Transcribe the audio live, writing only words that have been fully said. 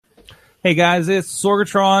Hey guys, it's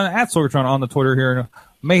Sorgatron at Sorgatron on the Twitter here in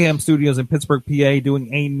Mayhem Studios in Pittsburgh, PA,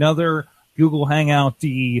 doing another Google Hangout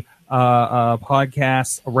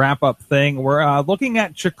podcast wrap-up thing. We're looking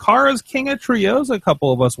at Chikara's King of Trios. A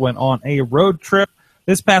couple of us went on a road trip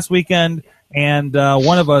this past weekend, and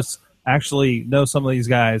one of us actually knows some of these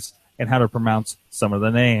guys and how to pronounce some of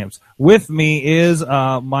the names. With me is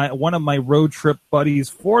one of my road trip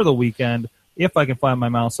buddies for the weekend. If I can find my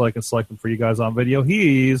mouse so I can select them for you guys on video,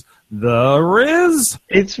 he's the Rizz.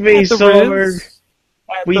 It's me, Sorg.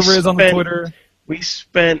 The Rizz on the Twitter. We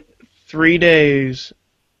spent 3 days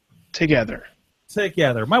together.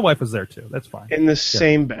 My wife was there too. That's fine. In the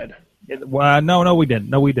same bed. No, we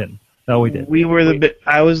didn't. We were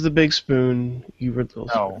I was the big spoon. You were the little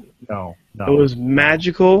spoon. No. It was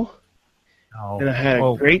magical. No. And I had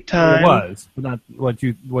a great time. It was, but not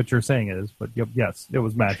what you're saying is. But yes, it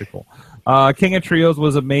was magical. King of Trios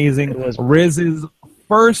was amazing. Rizz's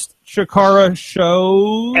first Chikara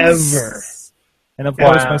show ever. And of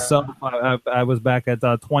course, myself, I was back at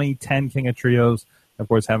 2010 King of Trios. Of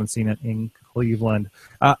course, haven't seen it in Cleveland.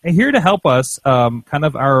 Here to help us, kind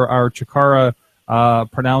of our Chikara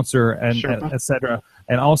pronouncer and etc.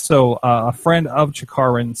 And also a friend of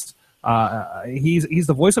Chikaran's. He's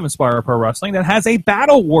the voice of Inspire Pro Wrestling that has a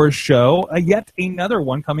Battle Wars show, yet another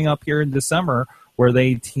one coming up here in December where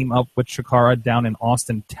they team up with Chikara down in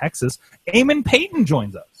Austin, Texas. Eamon Payton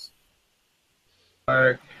joins us.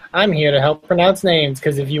 I'm here to help pronounce names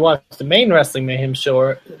because if you watch the main Wrestling Mayhem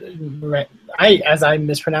show, I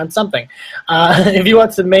mispronounced something. If you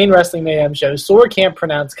watch the main Wrestling Mayhem show, Sorg can't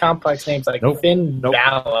pronounce complex names like Finn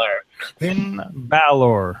Balor. Finn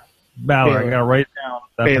Balor. I gotta write down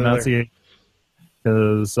that pronunciation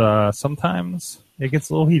because sometimes it gets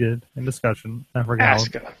a little heated in discussion. I forget.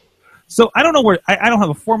 So I don't know where I don't have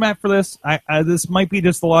a format for this. This might be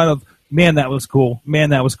just a lot of man that was cool.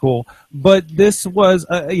 But this was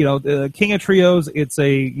King of Trios. It's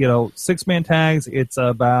a 6-man tags. It's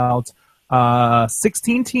about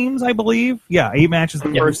 16 teams, I believe. Yeah, 8 matches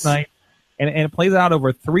the first night, and it plays out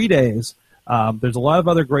over 3 days. There's a lot of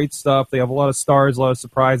other great stuff. They have a lot of stars, a lot of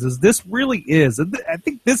surprises. This really is. I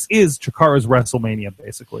think this is Chikara's WrestleMania,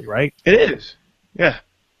 basically, right? It is. Yeah.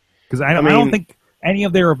 Because I don't think any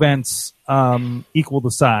of their events equal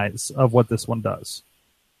the size of what this one does.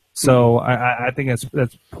 So I think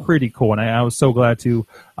that's pretty cool, and I was so glad to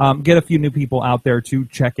get a few new people out there to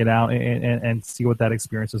check it out and see what that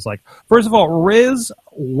experience is like. First of all, Rizz,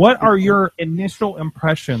 what are your initial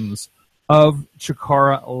impressions of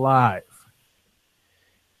Chikara live?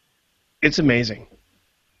 It's amazing.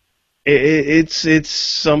 It's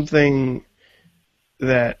something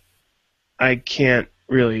that I can't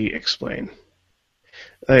really explain.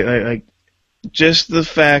 Like just the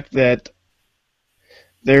fact that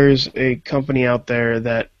there's a company out there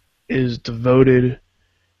that is devoted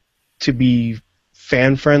to be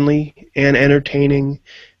fan-friendly and entertaining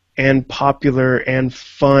and popular and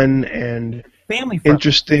fun and family-friendly.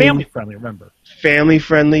 Interesting. Family-friendly, remember.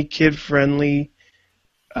 Family-friendly, kid-friendly,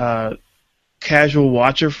 casual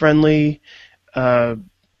watcher-friendly, hardcore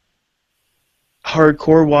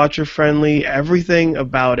watcher-friendly. Everything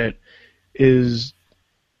about it is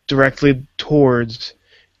directly towards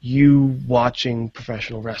you watching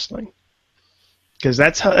professional wrestling. Because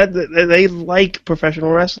that's how they like professional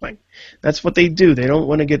wrestling. That's what they do. They don't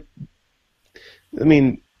want to get... I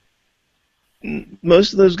mean,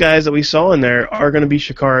 most of those guys that we saw in there are going to be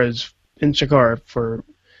in Chikara for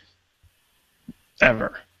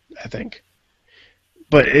ever, I think.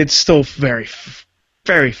 But it's still very,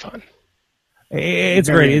 very fun. It's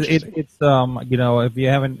very great. It's if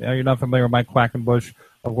you're not familiar with Mike Quackenbush,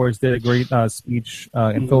 of course, did a great speech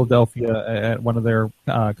in Philadelphia at one of their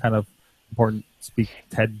kind of important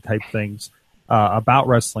TED type things about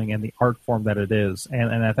wrestling and the art form that it is,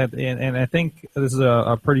 and I think this is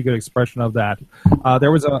a pretty good expression of that.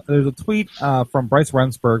 There's a tweet from Bryce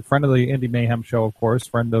Rensburg, friend of the Indie Mayhem show, of course,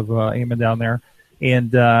 friend of Eamon down there,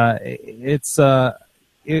 and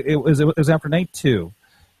it was after night 2,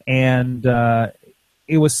 and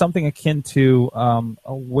it was something akin to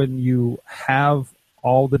when you have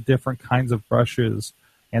all the different kinds of brushes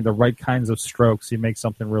and the right kinds of strokes, you make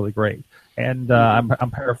something really great. And I'm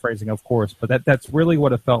paraphrasing, of course, but that's really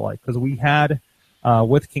what it felt like, because we had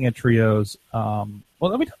with King of Trios. Well,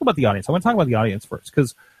 let me talk about the audience. I want to talk about the audience first,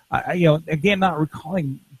 because again, not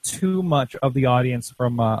recalling too much of the audience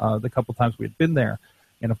from the couple times we had been there.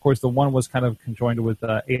 And, of course, the one was kind of conjoined with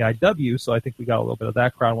AIW, so I think we got a little bit of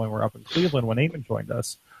that crowd when we were up in Cleveland when Eamon joined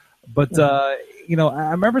us. But I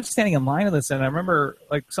remember standing in line in this, and I remember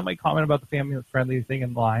like somebody commented about the family friendly thing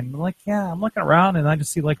in line. And I'm like, yeah, I'm looking around, and I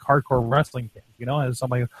just see like hardcore wrestling fans. As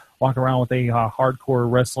somebody walking around with a hardcore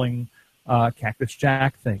wrestling Cactus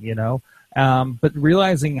Jack thing. But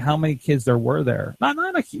realizing how many kids there were there,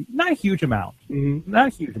 not a huge amount, not a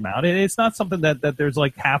huge amount. It's not something that there's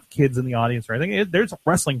like half kids in the audience or anything. There's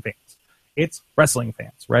wrestling fans. It's wrestling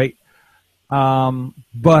fans, right?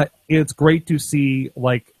 But it's great to see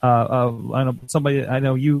like somebody I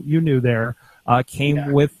know you knew there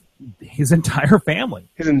came with his entire family.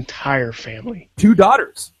 2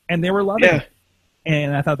 daughters, and they were loving it.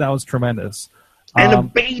 And I thought that was tremendous. And a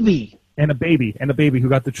baby. And a baby who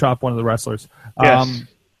got to chop one of the wrestlers. Yes.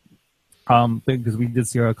 Because we did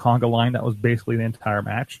see a conga line that was basically the entire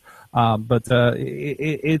match. But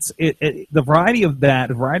it's the variety of that,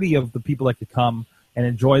 the variety of the people that could come and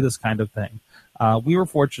enjoy this kind of thing. We were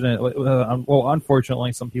fortunate.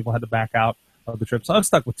 Unfortunately, some people had to back out of the trip, so I was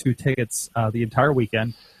stuck with 2 tickets the entire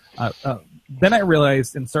weekend. Then I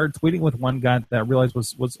realized and started tweeting with one guy that I realized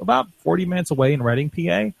was about 40 minutes away in Reading,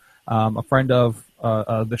 PA. A friend of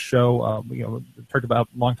the show, talked about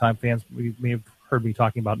longtime fans. We may have heard me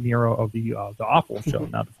talking about Nero of the Awful Show,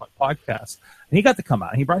 not the Fun Podcast. And he got to come out.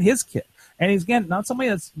 And he brought his kid. And he's, again, not somebody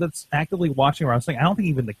that's actively watching wrestling. I don't think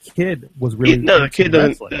even the kid was really the kid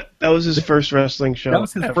doesn't. That was his first wrestling show. That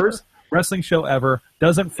was his first wrestling show ever.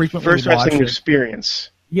 Doesn't frequently watch it. First wrestling experience.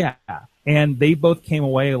 Yeah. And they both came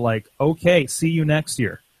away like, okay, see you next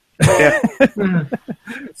year. Yeah.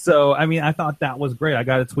 So, I mean, I thought that was great. I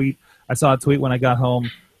saw a tweet when I got home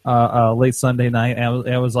late Sunday night, and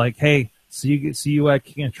I was like, hey, see you at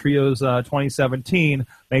King of Trios 2017.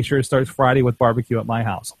 Make sure it starts Friday with barbecue at my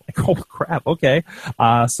house. I'm like, oh crap, okay.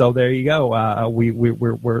 So there you go.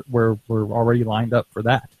 We're already lined up for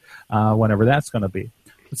that, whenever that's going to be.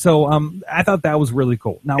 So I thought that was really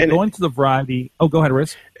cool. Now, going to the variety. Oh, go ahead,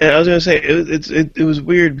 Rizz. And I was going to say it was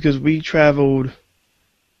weird because we traveled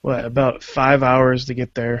about 5 hours to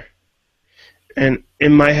get there, and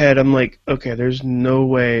in my head I'm like, okay, there's no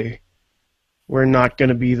way we're not going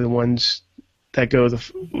to be the ones that go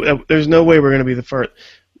there's no way we're going to be the first.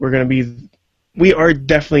 We are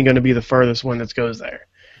definitely going to be the furthest one that goes there.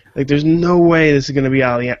 Like, there's no way this is going to be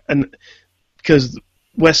Ali, and because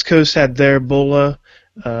West Coast had their Bola,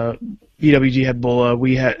 VWG had Bola,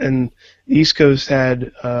 and East Coast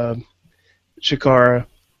had Chikara,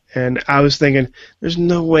 and I was thinking, there's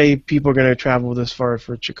no way people are going to travel this far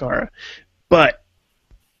for Chikara, but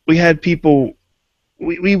we had people.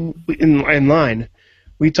 We in line,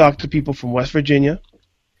 we talked to people from West Virginia,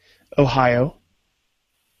 Ohio,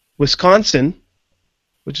 Wisconsin,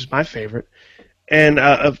 which is my favorite, and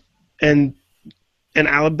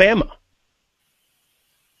Alabama.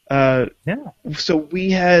 So we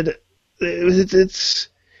had it's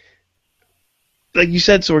like you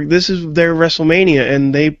said, Sorg. This is their WrestleMania,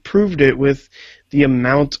 and they proved it with the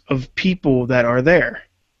amount of people that are there.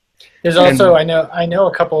 There's also I know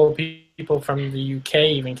a couple of people from the UK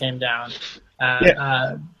even came down.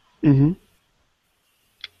 Yeah,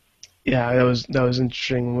 that was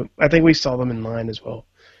interesting. I think we saw them in line as well.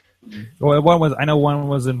 Well, I know one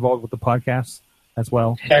was involved with the podcast as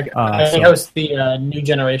well. I host the New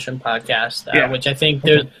Generation podcast, which I think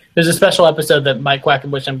there's a special episode that Mike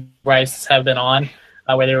Quackenbush and Bryce have been on,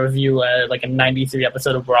 where they review like a '93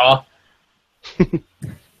 episode of Raw.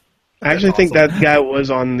 I actually think that guy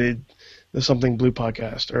was on the Something Blue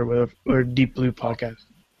podcast or Deep Blue podcast.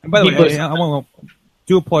 And by the way, I want to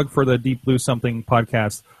do a plug for the Deep Blue Something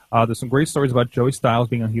podcast. There's some great stories about Joey Styles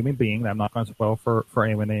being a human being that I'm not going to spoil for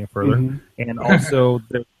anyone any further. Mm-hmm. And also,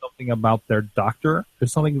 there's something about their doctor.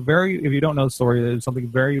 There's something if you don't know the story, there's something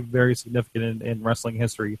very, very significant in wrestling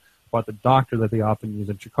history about the doctor that they often use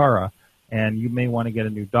in Chikara. And you may want to get a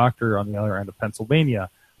new doctor on the other end of Pennsylvania,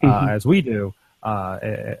 as we do,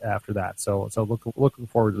 after that. So looking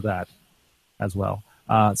forward to that as well.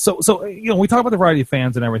 So we talk about the variety of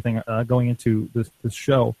fans and everything going into this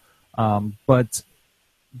show, but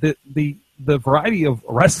the variety of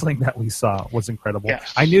wrestling that we saw was incredible.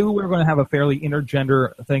 Yes. I knew we were going to have a fairly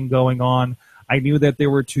intergender thing going on. I knew that there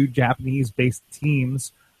were 2 Japanese-based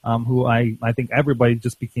teams who I think everybody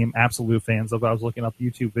just became absolute fans of. I was looking up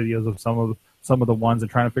YouTube videos of some of the ones and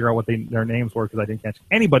trying to figure out what their names were because I didn't catch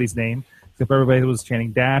anybody's name except everybody was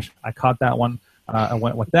chanting Dash. I caught that one. I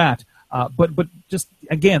went with that. But just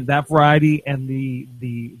again, that variety and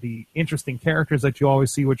the interesting characters that you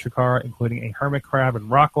always see with Chikara, including a hermit crab and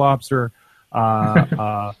rock lobster,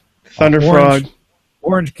 Thunder Frog,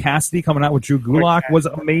 Orange Cassidy coming out with Drew Gulak was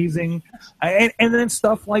amazing, and then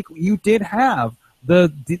stuff like you did have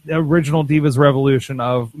the original Divas Revolution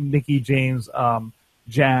of Mickie James,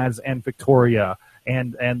 Jazz and Victoria,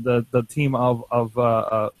 and the team of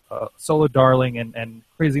Sola Darling and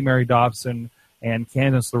Crazy Mary Dobson and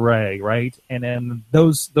Candice LeRae, right? And then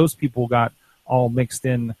those people got all mixed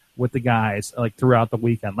in with the guys like throughout the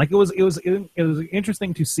weekend. Like it was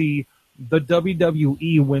interesting to see the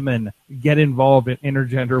WWE women get involved in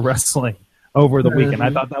intergender wrestling over the weekend. I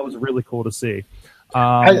thought that was really cool to see.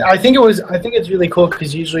 I think it's really cool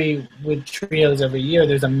because usually with trios every year,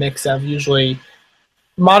 there's a mix of usually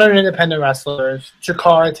modern independent wrestlers,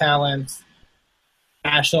 Chikara talents,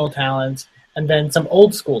 national talents, and then some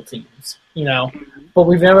old school teams. You know, but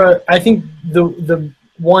we've never. I think the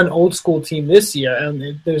one old school team this year,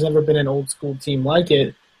 and there's never been an old school team like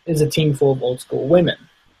it, is a team full of old school women.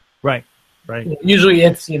 Right. Usually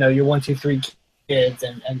it's your 1, 2, 3 kids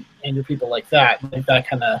and your people like that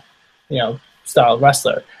kind of style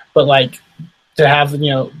wrestler. But like to have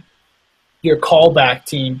your callback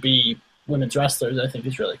team be women's wrestlers, I think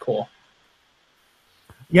is really cool.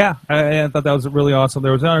 Yeah, I thought that was really awesome.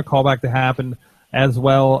 There was another callback that happened as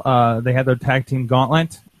well. They had their tag team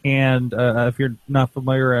gauntlet, and if you're not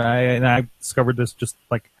familiar, I discovered this just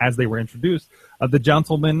like as they were introduced. The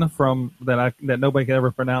gentleman from that nobody could ever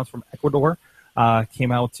pronounce from Ecuador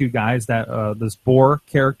came out with 2 guys that this Boar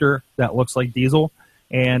character that looks like Diesel,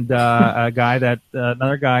 and a guy that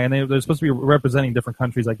another guy, and they're supposed to be representing different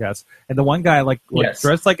countries, I guess. And the one guy like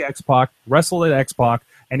dressed like X-Pac, wrestled at X-Pac,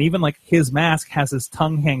 and even like his mask has his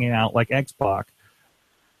tongue hanging out like X-Pac.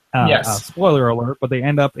 Spoiler alert, but they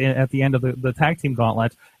end up at the end of the tag team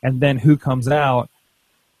gauntlet, and then who comes out?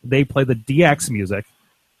 They play the DX music.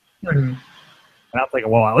 Mm-hmm. And I'm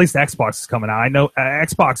thinking, well, at least Xbox is coming out. I know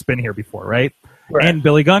Xbox been here before, right? And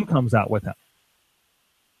Billy Gunn comes out with him,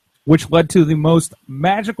 which led to the most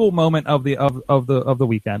magical moment of the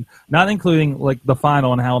weekend. Not including like the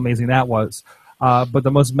final and how amazing that was, but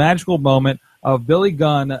the most magical moment of Billy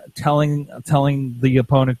Gunn telling the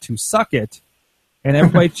opponent to suck it, and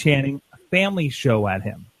everybody chanting a family show at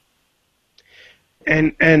him.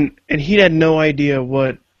 And he had no idea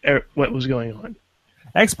what was going on.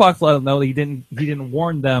 Xbox let him know that he didn't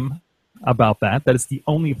warn them about that. That it's the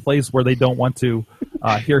only place where they don't want to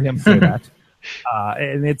hear him say that.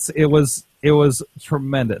 And it was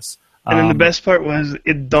tremendous. And then the best part was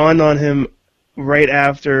it dawned on him right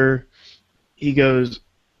after he goes,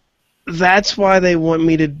 "That's why they want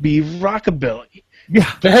me to be rockabilly."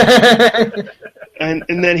 Yeah. and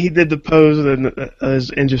then he did the pose, and it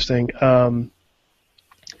was interesting. Can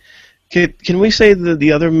we say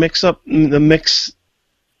the other mix-up, the mix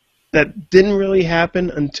that didn't really happen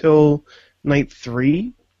until night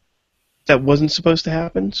 3? That wasn't supposed to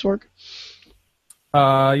happen, Sorg?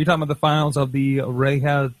 You're talking about the finals of the hold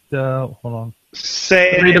on.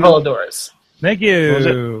 Rey de Voladores. Thank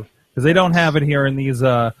you. Because they don't have it here in these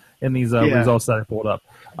results that I pulled up.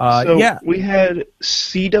 We had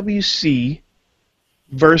CWC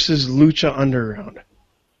versus Lucha Underground.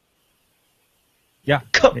 Yeah.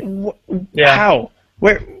 How?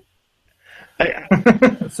 Where?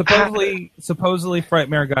 Supposedly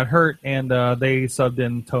Frightmare got hurt, and they subbed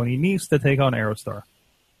in Tony Nese to take on Aerostar.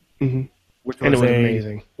 Mm-hmm. Which was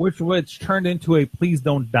amazing. Which turned into a please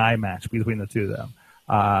don't die match between the two of them.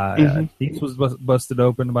 Nese was busted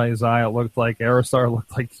open by his eye. It looked like Aerostar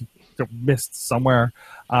looked like he missed somewhere,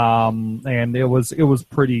 and it was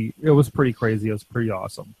pretty crazy. It was pretty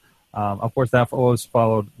awesome. Of course, that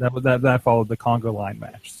followed the Conga line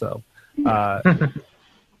match. So.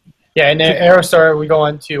 Yeah, and Aerostar, we go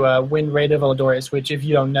on to win Rey de Voladores, which, if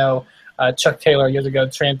you don't know, Chuck Taylor years ago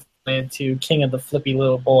translated to King of the Flippy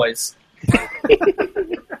Little Boys.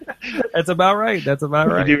 That's about right. I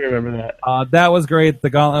do remember that. That was great. The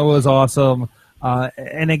gauntlet was awesome.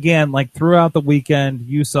 And again, like throughout the weekend,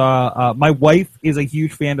 you saw my wife is a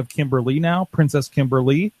huge fan of Kimberly now, Princess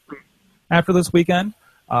Kimberly. After this weekend,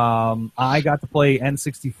 I got to play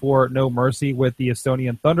N64 No Mercy with the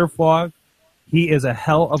Estonian Thunderflog. He is a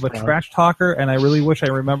hell of a trash talker, and I really wish I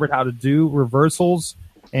remembered how to do reversals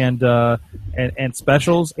and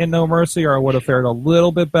specials in No Mercy, or I would have fared a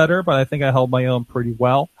little bit better, but I think I held my own pretty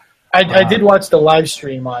well. I did watch the live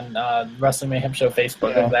stream on Wrestling Mayhem Show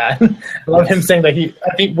Facebook of that. I love him saying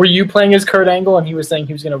that were you playing as Kurt Angle, and he was saying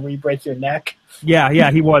he was going to re-break your neck?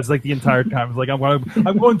 Yeah, he was like the entire time. He was like,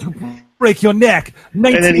 I'm going to break your neck,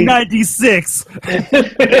 1996. And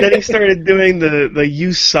then he started doing the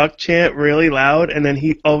 "You suck" chant really loud, and then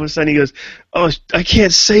all of a sudden he goes, "Oh, I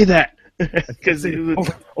can't say that."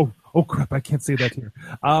 Oh crap! I can't say that here.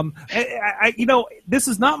 This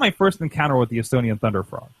is not my first encounter with the Estonian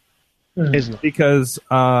Thunderfrog. Because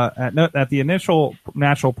at the initial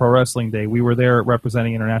National Pro Wrestling Day, we were there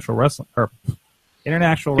representing International Wrestling, or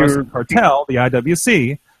International Wrestling Cartel, the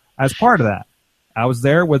IWC, as part of that. I was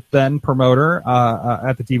there with then promoter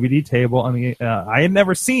at the DVD table. I mean, I had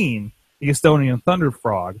never seen the Estonian Thunder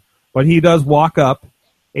Frog, but he does walk up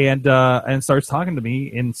and starts talking to me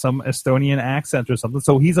in some Estonian accent or something.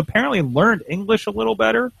 So he's apparently learned English a little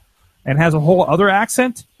better and has a whole other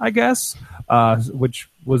accent, I guess, which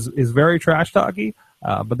is very trash talky,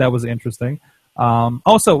 but that was interesting.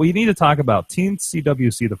 Also, we need to talk about Team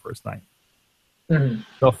CWC the first night. Mm-hmm.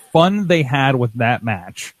 The fun they had with that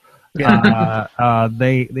match. They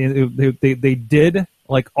did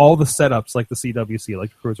like all the setups like the CWC,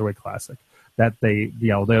 like the Cruiserweight Classic. That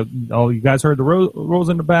you guys heard the rules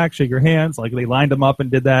in the back, shake your hands. Like they lined them up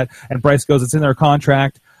and did that. And Bryce goes, it's in their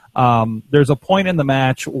contract. There's a point in the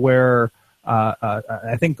match where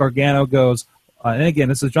I think Gargano goes, and again,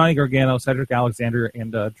 this is Johnny Gargano, Cedric Alexander,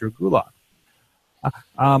 and Drew Gulak.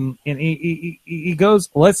 And he goes,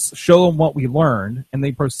 let's show them what we learned, and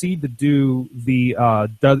they proceed to do the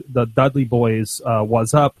Dudley Boys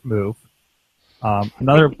was up move.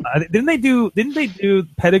 Didn't they do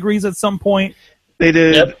pedigrees at some point? They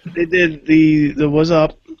did. Yep. They did the was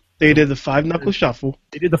up. They did the 5-knuckle shuffle.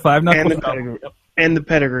 They did the 5-knuckle shuffle and the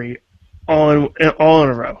pedigree all in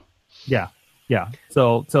a row. Yeah.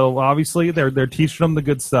 So obviously they're teaching them the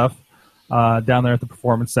good stuff down there at the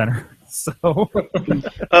Performance Center. So.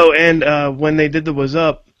 And when they did the was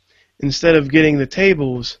up, instead of getting the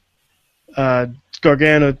tables,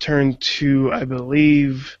 Gargano turned to, I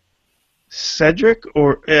believe, Cedric,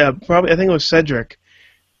 probably I think it was Cedric,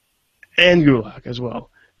 and Gulak as well.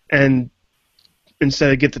 And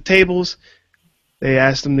instead of get the tables, they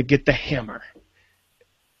asked them to get the hammer,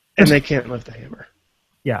 and they can't lift the hammer.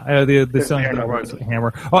 Yeah, the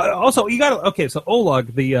hammer. Also, you got so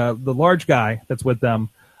Oleg, the large guy that's with them.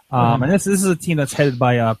 And this is a team that's headed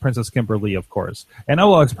by Princess Kimberly, of course. And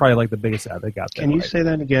Oleg's probably like the biggest ad they got there. Can you say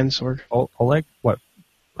that again, Sorg? Oleg? What?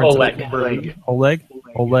 Oleg. Kimberly. Oleg.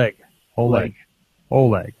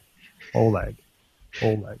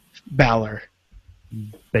 Balor.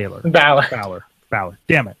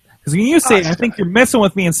 Damn it. Because when you say it, I think you're messing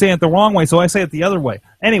with me and saying it the wrong way, so I say it the other way.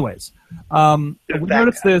 Anyways, we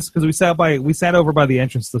noticed this because we sat over by the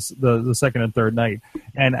entrance the second and third night,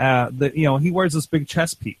 and he wears this big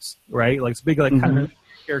chest piece, right? Like this big kind of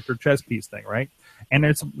character chest piece thing, right? And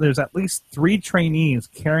there's at least 3 trainees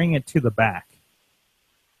carrying it to the back,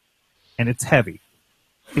 and it's heavy.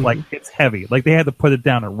 Like it's heavy. Like they had to put it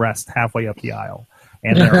down and rest halfway up the aisle,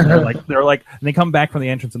 and they're like, and they come back from the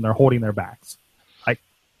entrance and they're holding their backs.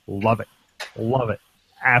 Love it,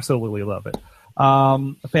 absolutely love it.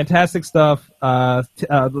 Fantastic stuff.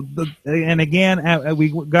 And again, we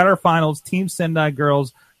got our finals: Team Sendai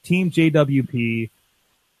girls, Team JWP,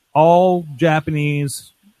 all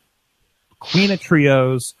Japanese, Queen of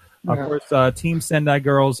Trios. Of course, Team Sendai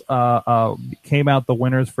girls came out the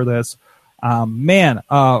winners for this. Eamon,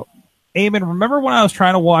 remember when I was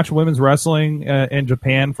trying to watch women's wrestling in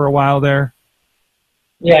Japan for a while there?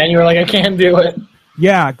 Yeah, and you were like, I can't do it.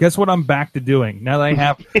 Yeah, guess what I'm back to doing now that I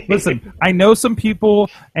have. Listen, I know some people,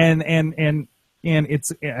 and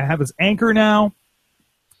it's I have this anchor now,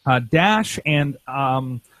 Dash, and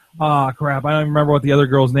crap, I don't even remember what the other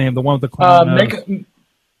girl's name. The one with the clown nose.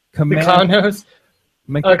 The clown nose.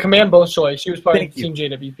 Command Bolshoi. She was part of Team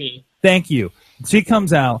JWP. Thank you. She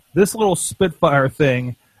comes out, this little Spitfire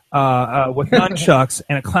thing with nunchucks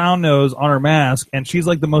and a clown nose on her mask, and she's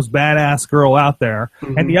like the most badass girl out there.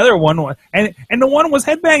 Mm-hmm. And the other one, and the one was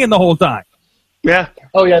headbanging the whole time. Yeah.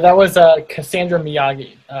 Oh yeah, that was Cassandra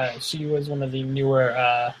Miyagi. She was one of the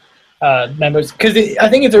newer members. Because I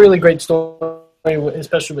think it's a really great story,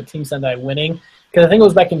 especially with Team Sendai winning. Because I think it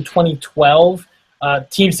was back in 2012.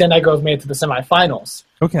 Team Sendai girls made it to the semifinals.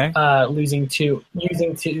 Okay. Losing to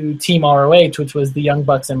Team ROH, which was the Young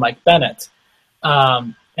Bucks and Mike Bennett.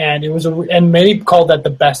 And it was and many called that the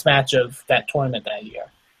best match of that tournament that year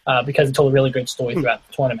because it told a really great story throughout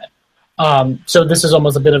the tournament. So this is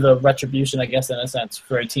almost a bit of a retribution, I guess, in a sense,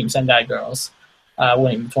 for Team Sendai girls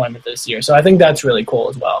winning the tournament this year. So I think that's really cool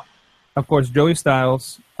as well. Of course, Joey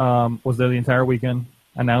Styles was there the entire weekend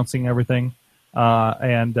announcing everything. We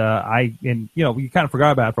kind of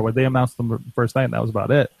forgot about it for what they announced them the first night, and that was about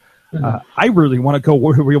it. I really want to go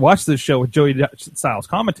rewatch this show with Joey Styles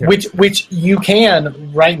commentary, which you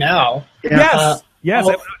can right now. Yes,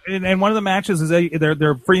 and one of the matches is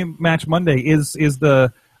their free match Monday is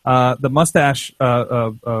the mustache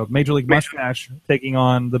Major League Mustache taking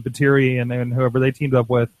on the Batiri and whoever they teamed up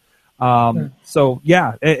with. So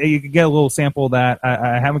yeah, you can get a little sample of that.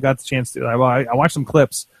 I haven't got the chance to. I watched some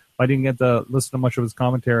clips. I didn't get to listen to much of his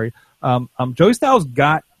commentary. Joey Styles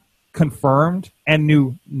got confirmed and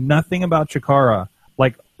knew nothing about Chikara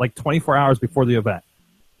like 24 hours before the event.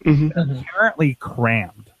 Apparently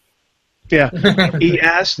crammed. Yeah, he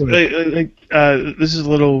asked. This is a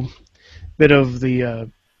little bit of the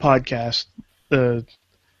podcast, the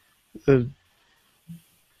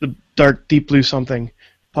Dark Deep Blue something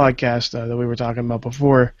podcast that we were talking about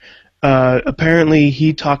before. Apparently,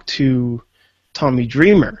 he talked to Tommy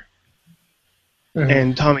Dreamer,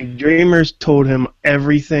 and Tommy Dreamer told him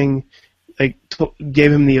everything.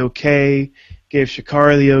 Gave him the okay, gave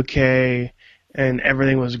Chikara the okay, and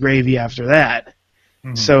everything was gravy after that.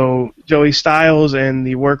 So Joey Styles and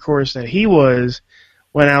the workhorse that he was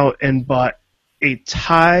went out and bought a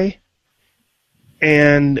tie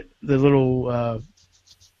and the little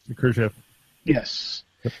the kerchief. Yes,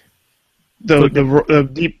 the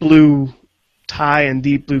deep blue tie and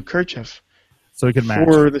deep blue kerchief. So he could match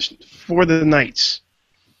for the Knights.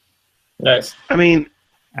 Nice. I mean,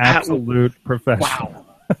 absolute professional. Wow.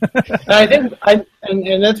 I think,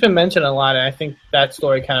 and that's been mentioned a lot, and I think that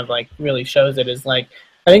story kind of like really shows it. Is like,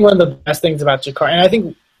 I think one of the best things about Chikara, and I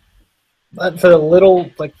think for the little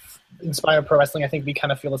like Inspire Pro Wrestling, I think we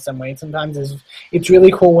kind of feel the same way sometimes. Is it's really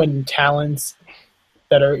cool when talents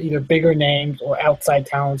that are either bigger names or outside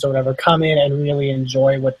talents or whatever come in and really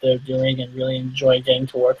enjoy what they're doing and really enjoy getting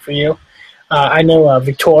to work for you. I know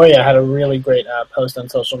Victoria had a really great post on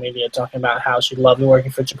social media talking about how she loved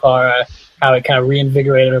working for Chikara, how it kind of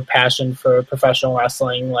reinvigorated her passion for professional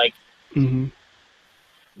wrestling. Like, you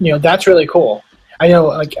know, that's really cool. I know,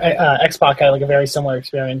 like, X-Pac had like a very similar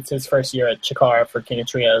experience his first year at Chikara for King of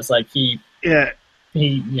Trios. Like, he,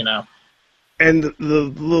 you know, and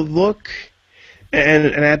the look, and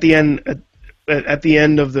at the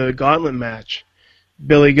end of the Gauntlet match,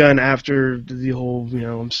 Billy Gunn, after the whole, you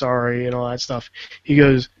know, I'm sorry and all that stuff, he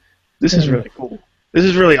goes, "This is really cool. This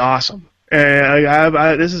is really awesome.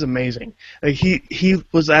 And this is amazing." Like he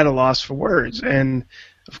was at a loss for words, and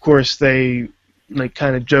of course they like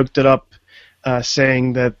kind of joked it up,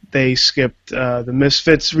 saying that they skipped the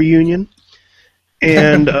Misfits reunion,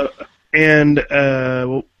 and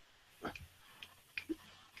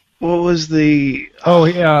what was the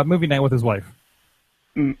movie night with his wife.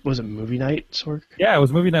 Was it movie night, Sorg? Yeah, it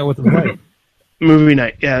was movie night with his wife. Movie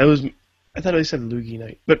night. Yeah, it was. I thought I said loogie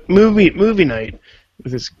night, but movie night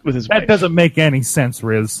with his wife. That doesn't make any sense,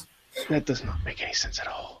 Rizz. That does not make any sense at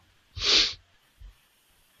all.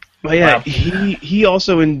 But yeah, he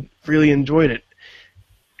also really enjoyed it,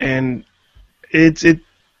 and it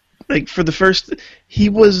like for the first, he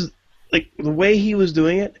was like the way he was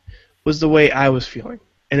doing it was the way I was feeling,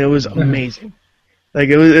 and it was amazing. Like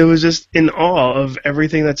it was just in awe of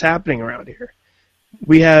everything that's happening around here.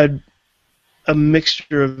 We had a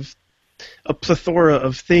mixture of a plethora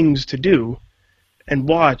of things to do and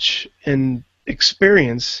watch and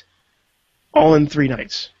experience all in 3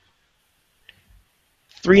 nights.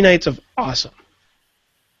 3 nights of awesome.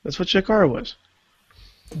 That's what Chikara was.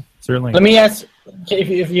 Certainly. Let me ask,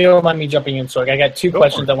 if you don't mind me jumping in, Sorg, I got 2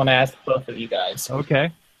 questions I want to ask both of you guys.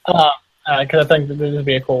 Okay. Because I think this would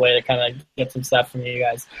be a cool way to kind of get some stuff from you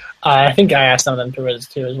guys. I think I asked some of them to Rizz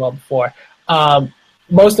too as well before.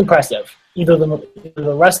 Most impressive, either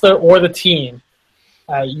the wrestler or the team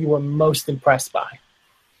you were most impressed by.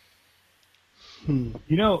 You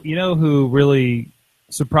know who really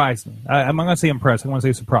surprised me? I'm not going to say impressed. I want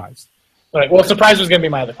to say surprised. All right. Well, surprise was going to be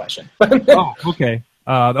my other question. Oh, okay.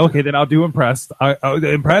 Okay, then I'll do impressed.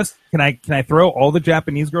 Impressed? Can I throw all the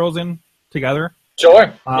Japanese girls in together?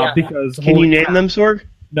 Sure. Because can you name them, Sorg?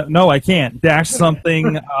 No, I can't. Dash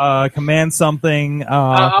something, command something.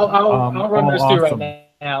 I'll run those through right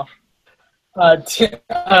now.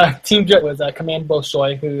 Team Jet was Command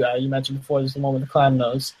Bolshoi, who you mentioned before. Is the one with the clown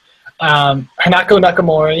nose. Hanako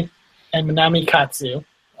Nakamori and Manami Katsu.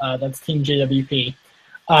 That's Team JWP.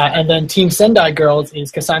 And then Team Sendai Girls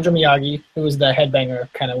is Cassandra Miyagi, who was the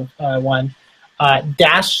headbanger kind of one.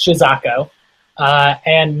 Dash Shizako.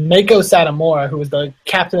 And Meiko Satomura, who was the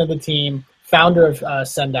captain of the team, founder of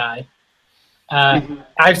Sendai.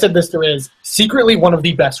 I've said this to Rizz, secretly one of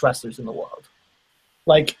the best wrestlers in the world.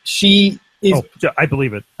 Like, she is... Oh, I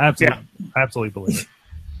believe it. Absolutely. Yeah. Absolutely believe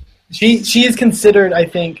it. She is considered, I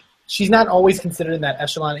think, she's not always considered in that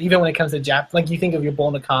echelon, even when it comes to Jap. Like, you think of your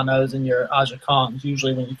Bull Nakanos and your Aja Kongs,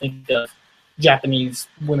 usually when you think of Japanese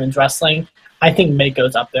women's wrestling. I think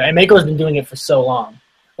Meiko's up there. And Meiko's been doing it for so long.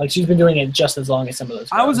 Like, she's been doing it just as long as some of those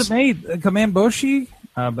girls. I was amazed. Command Boshi,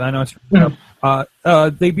 I know it's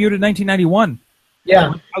debuted in 1991.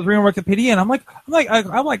 Yeah. I was reading Wikipedia, and I'm like,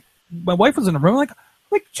 my wife was in the room, like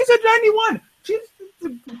she's at 91. She's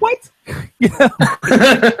what?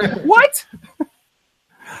 What?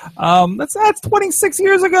 That's 26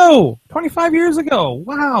 years ago, 25 years ago.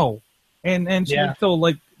 Wow. And she was still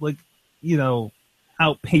like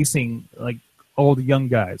outpacing like all the young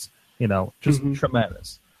guys. Just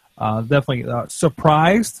tremendous. Definitely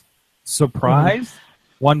surprised.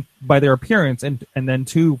 One, by their appearance, and then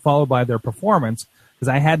two, followed by their performance, because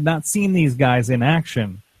I had not seen these guys in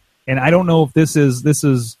action, and I don't know if this is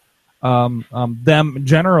them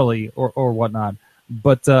generally or whatnot,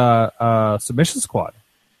 but Submission Squad.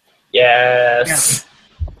 Yes.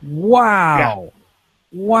 Wow.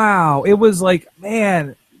 It was like,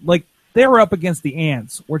 man, like they were up against the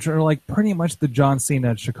Ants, which are like pretty much the John Cena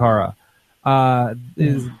and Chikara.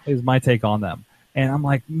 Is my take on them. And I'm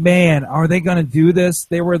like, man, are they going to do this?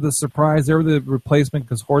 They were the surprise. They were the replacement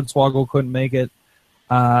because Hornswoggle couldn't make it.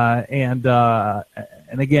 And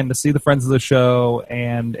again, to see the friends of the show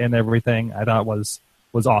and everything, I thought was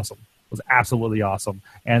awesome. Was absolutely awesome.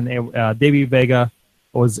 And Davey Vega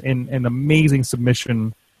was in an amazing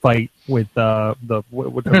submission fight with the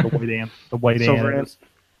white ant.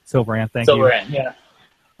 Silver Ant, thank you. Silver Ant, yeah.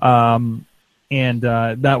 And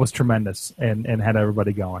that was tremendous and had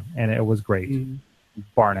everybody going. And it was great.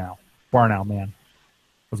 Bar now, man.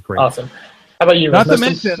 It was great. Awesome. How about you? Not to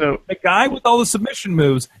mention, the guy with all the submission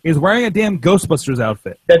moves is wearing a damn Ghostbusters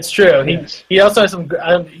outfit. That's true. He also has some...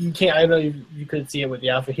 I don't know if you could see it with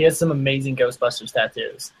the outfit. He has some amazing Ghostbusters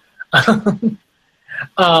tattoos.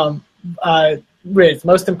 Rizz,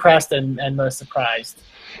 most impressed and most surprised?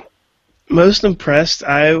 Most impressed?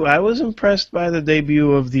 I was impressed by the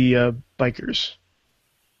debut of the bikers.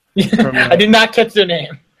 I did not catch their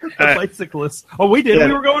name. The bicyclists. Oh, we did. Yeah,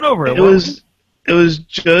 we were going over it. It was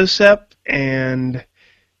Joseph and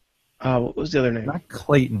what was the other name? Not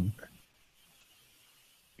Clayton.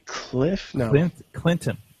 Cliff? No.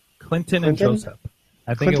 Clinton and Joseph.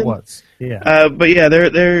 I think it was. Yeah. But yeah,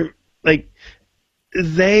 they're like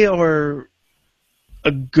they are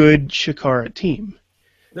a good Chikara team.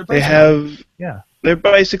 They're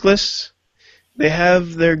bicyclists. They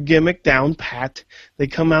have their gimmick down pat. They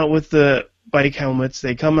come out with the bike helmets.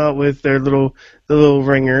 They come out with their little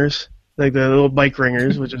ringers, like the little bike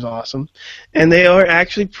ringers, which is awesome. And they are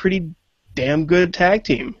actually pretty damn good tag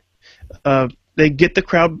team. They got the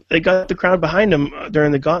crowd behind them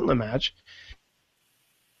during the gauntlet match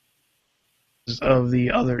of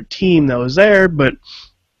the other team that was there, but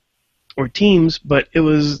it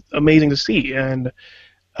was amazing to see, and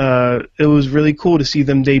it was really cool to see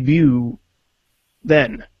them debut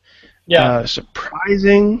then. Yeah.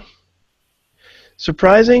 Surprising.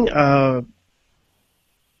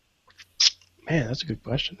 Man, that's a good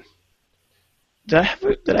question. Did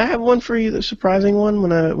I have one for you? The surprising one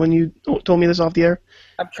when you told me this off the air?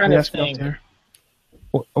 I'm trying to think.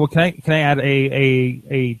 Well, can I add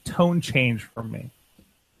a tone change from me?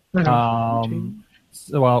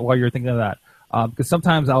 So while you're thinking of that, because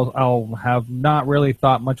sometimes I'll have not really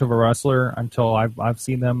thought much of a wrestler until I've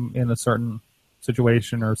seen them in a certain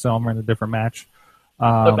situation or saw them in a different match.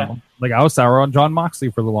 Like I was sour on Jon Moxley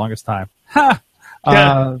for the longest time. Because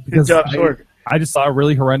good job, Sorg. I just saw a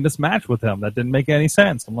really horrendous match with him that didn't make any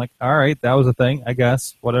sense. I'm like, all right, that was a thing, I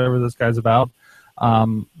guess. Whatever this guy's about.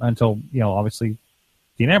 Until obviously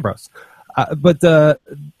Dean Ambrose, but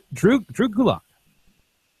Drew Gulak.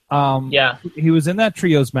 He was in that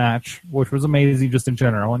trios match, which was amazing just in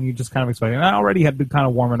general, and you just kind of expected. And I already had been kind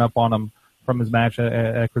of warming up on him from his match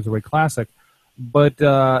at Cruiserweight Classic, but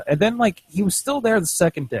and then like he was still there the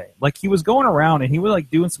second day. Like he was going around and he was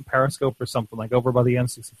like doing some Periscope or something like over by the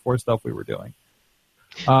M64 stuff we were doing.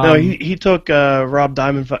 No, he took Rob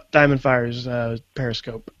Diamondfire's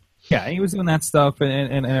Periscope. Yeah, he was doing that stuff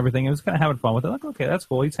and everything. He was kind of having fun with it. Like, okay, that's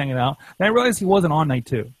cool. He's hanging out. And I realized he wasn't on night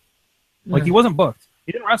 2. Like he wasn't booked.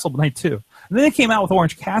 He didn't wrestle night 2. And then they came out with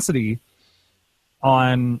Orange Cassidy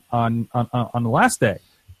on the last day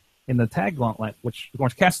in the tag gauntlet, which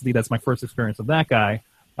Orange Cassidy, that's my first experience of that guy.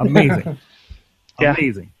 Amazing. Yeah.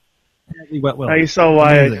 Amazing. Well. You saw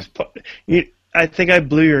why I think I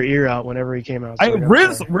blew your ear out whenever he came out.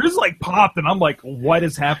 Rizz like popped, and I'm like, what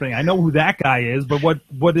is happening? I know who that guy is, but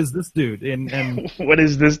what is this dude? And what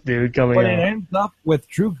is this dude coming out? But it ends up with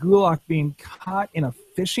Drew Gulak being caught in a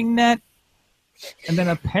fishing net. And then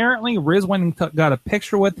apparently Rizz went and got a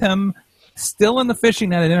picture with him, still in the fishing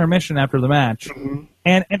net at intermission after the match. Mm-hmm.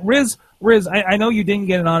 And Rizz, I know you didn't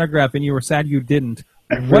get an autograph, and you were sad you didn't.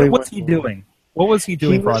 What's he doing? What was he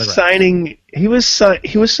doing for autographs? He was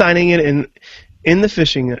signing it in the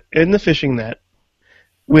fishing net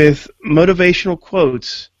with motivational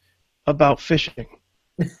quotes about fishing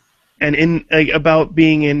and about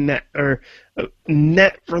being in net or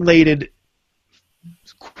net related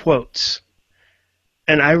quotes.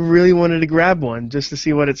 and I really wanted to grab one just to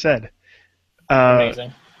see what it said.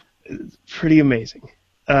 Amazing. Pretty amazing.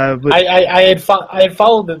 But I had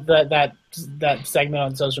followed that segment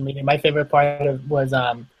on social media. My favorite part was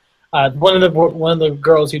one of the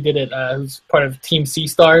girls who did it, who's part of Team Sea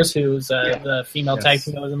Stars, who's the female tag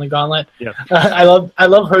team that was in the Gauntlet. Yeah. I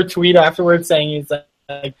love her tweet afterwards saying, "It's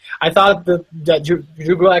like I thought that Drew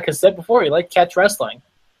Gulak has said before he liked catch wrestling."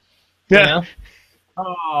 Yeah. You know?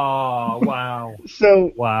 Oh, wow.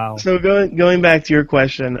 So going back to your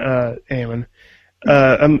question, Eamon,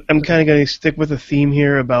 I'm kind of going to stick with a theme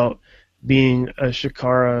here about being a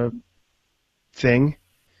Chikara thing,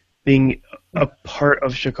 being a part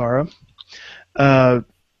of Chikara. I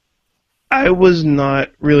was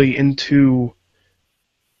not really into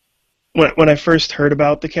when I first heard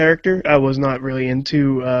about the character. I was not really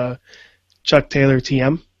into Chuck Taylor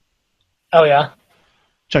TM. Oh yeah,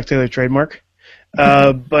 Chuck Taylor trademark.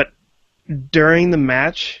 But during the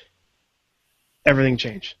match, everything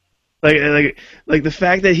changed. Like the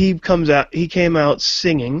fact that he came out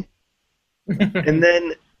singing, and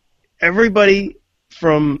then everybody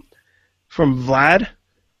from Vlad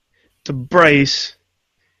to Bryce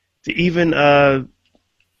to even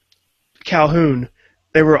Calhoun,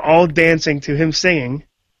 they were all dancing to him singing,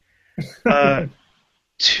 to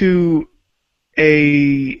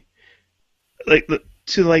him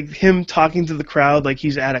talking to the crowd like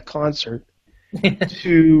he's at a concert,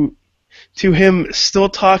 to him still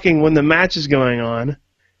talking when the match is going on,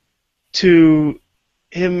 to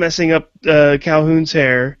him messing up Calhoun's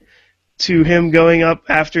hair, to him going up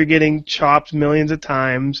after getting chopped millions of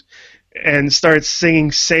times and starts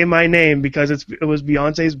singing "Say My Name" because it was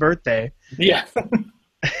Beyonce's birthday. Yeah.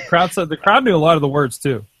 The crowd knew a lot of the words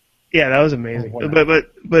too. Yeah, that was amazing.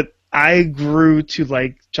 But I grew to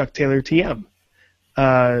like Chuck Taylor TM.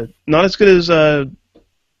 Not as good as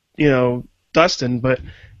Dustin, but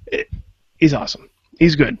he's awesome.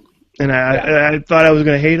 He's good, and I thought I was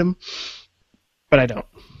going to hate him, but I don't.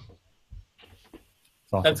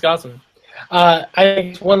 Awesome. That's awesome. I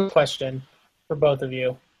have one question for both of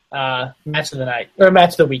you. Match of the night or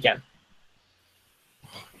match of the weekend.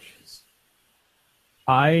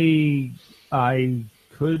 I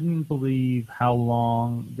couldn't believe how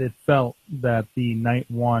long it felt that the night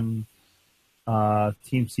one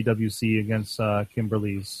Team CWC against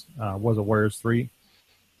Kimberly's was a Warriors 3.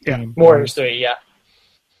 Yeah, Warriors 3, yeah.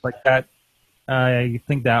 Like that. I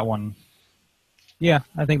think that one. Yeah,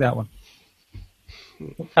 I think that one.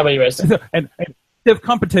 How about you, Riz? and stiff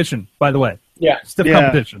competition, by the way. Yeah. Stiff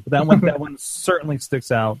competition. But that one certainly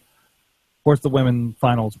sticks out. Of course, the women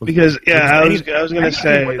finals was because I was going to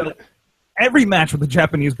say every match with the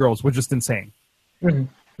Japanese girls was just insane. Mm-hmm.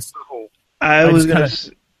 So I was going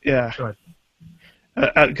to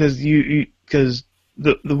because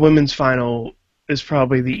the women's final is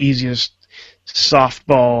probably the easiest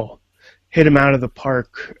softball hit him out of the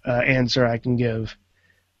park answer I can give.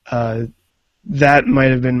 That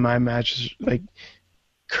might have been my match, like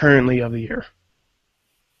currently of the year.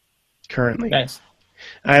 Currently, nice.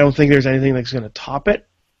 I don't think there's anything that's going to top it,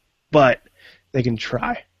 but they can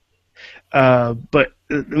try. But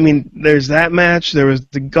I mean, there's that match. There was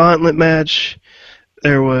the gauntlet match.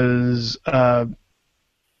 There was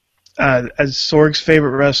as Sorg's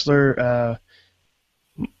favorite wrestler,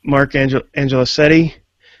 Mark Angelicetti,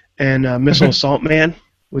 and Missile Assault Man,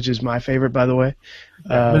 which is my favorite, by the way.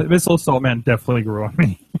 Missile Assault Man definitely grew on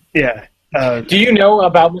me. Yeah. Do you know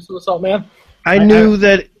about Missile Assault Man? I knew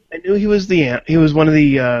he was he was one of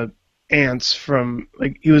the ants from,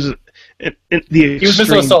 like, he was he was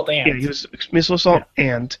Missile Assault Ant. Yeah, he was Missile Assault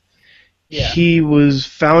Ant. Yeah. He was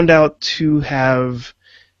found out to have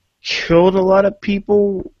killed a lot of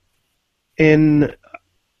people in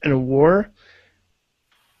a war,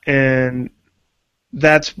 and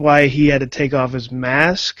that's why he had to take off his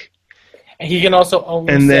mask. And he can also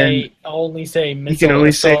only say Missile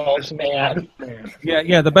Assault Man.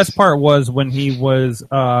 Yeah. The best part was when he was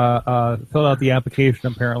filled out the application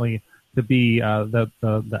apparently to be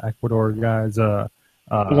the Ecuador guy's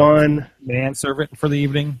one manservant for the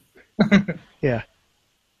evening. Yeah.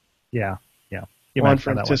 Juan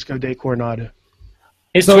Francisco de Coronado.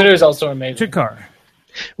 His Twitter is also amazing. Chikara.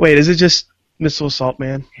 Wait, is it just Missile Assault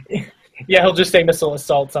Man? Yeah, he'll just say Missile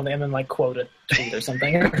Assault something and then like quote a tweet or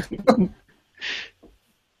something.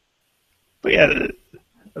 But yeah,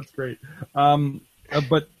 that's great.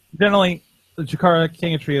 But generally, the Chikara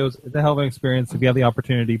King of Trios is a hell of an experience. If you have the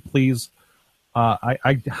opportunity, please,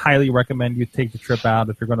 I highly recommend you take the trip out.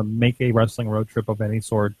 If you're going to make a wrestling road trip of any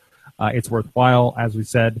sort, it's worthwhile. As we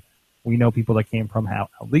said, we know people that came from at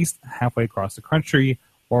least halfway across the country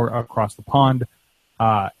or across the pond.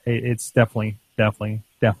 It's definitely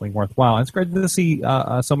definitely worthwhile. And it's great to see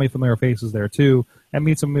so many familiar faces there, too, and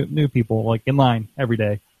meet some new people, like in line every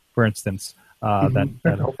day, for instance.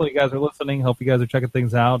 That hopefully you guys are listening. Hope you guys are checking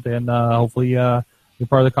things out, and hopefully you're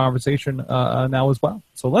part of the conversation now as well.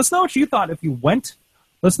 So let us know what you thought if you went.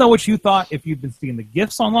 Let us know what you thought if you've been seeing the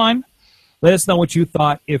GIFs online. Let us know what you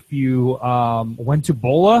thought if you went to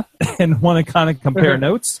Bola and want to kind of compare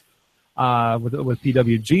notes with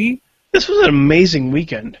PWG. This was an amazing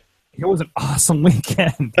weekend. It was an awesome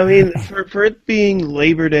weekend. I mean, for it being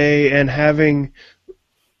Labor Day and having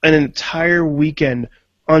an entire weekend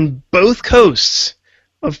on both coasts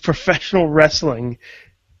of professional wrestling,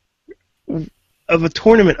 of a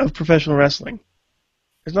tournament of professional wrestling,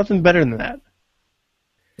 there's nothing better than that.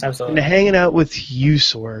 Absolutely. And hanging out with you,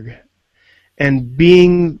 Sorg, and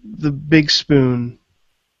being the big spoon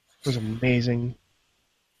was amazing.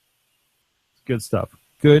 Good stuff.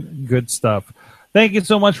 Good stuff. Thank you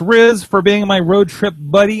so much, Rizz, for being my road trip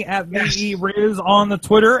buddy at VE Rizz on the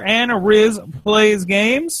Twitter, and Rizz Plays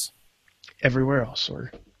Games. Everywhere else,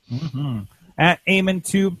 Sorg. At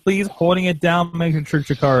Eamon2, please, holding it down, making sure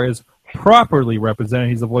Chikara is properly represented.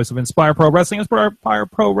 He's the voice of Inspire Pro Wrestling.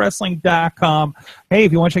 InspireProWrestling.com. Hey,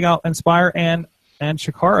 if you want to check out Inspire and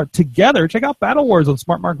Chikara together, check out Battle Wars on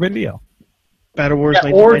Smart Mark Video. Battle Wars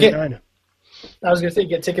 1999. I was going to say,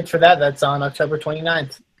 get tickets for that. That's on October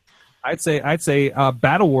 29th. I'd say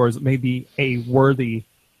Battle Wars may be a worthy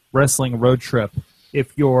wrestling road trip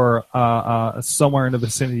if you're somewhere in the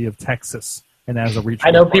vicinity of Texas and as a reach.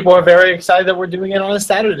 I know people are very excited that we're doing it on a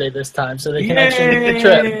Saturday this time, so they can actually make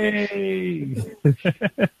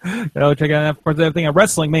the trip. Check out, of course, everything at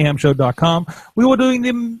WrestlingMayhemShow.com.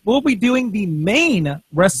 We'll be doing the main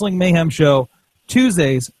Wrestling Mayhem Show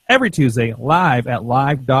every Tuesday, live at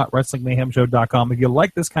live.WrestlingMayhemShow.com. If you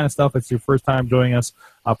like this kind of stuff, it's your first time joining us,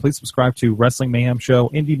 please subscribe to Wrestling Mayhem Show,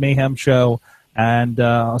 Indie Mayhem Show, and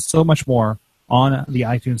so much more on the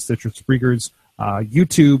iTunes, Stitcher, Spreakers,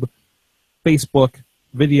 YouTube, Facebook,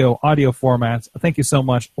 video, audio formats. Thank you so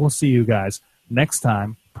much. We'll see you guys next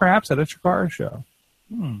time, perhaps at a Chikara show.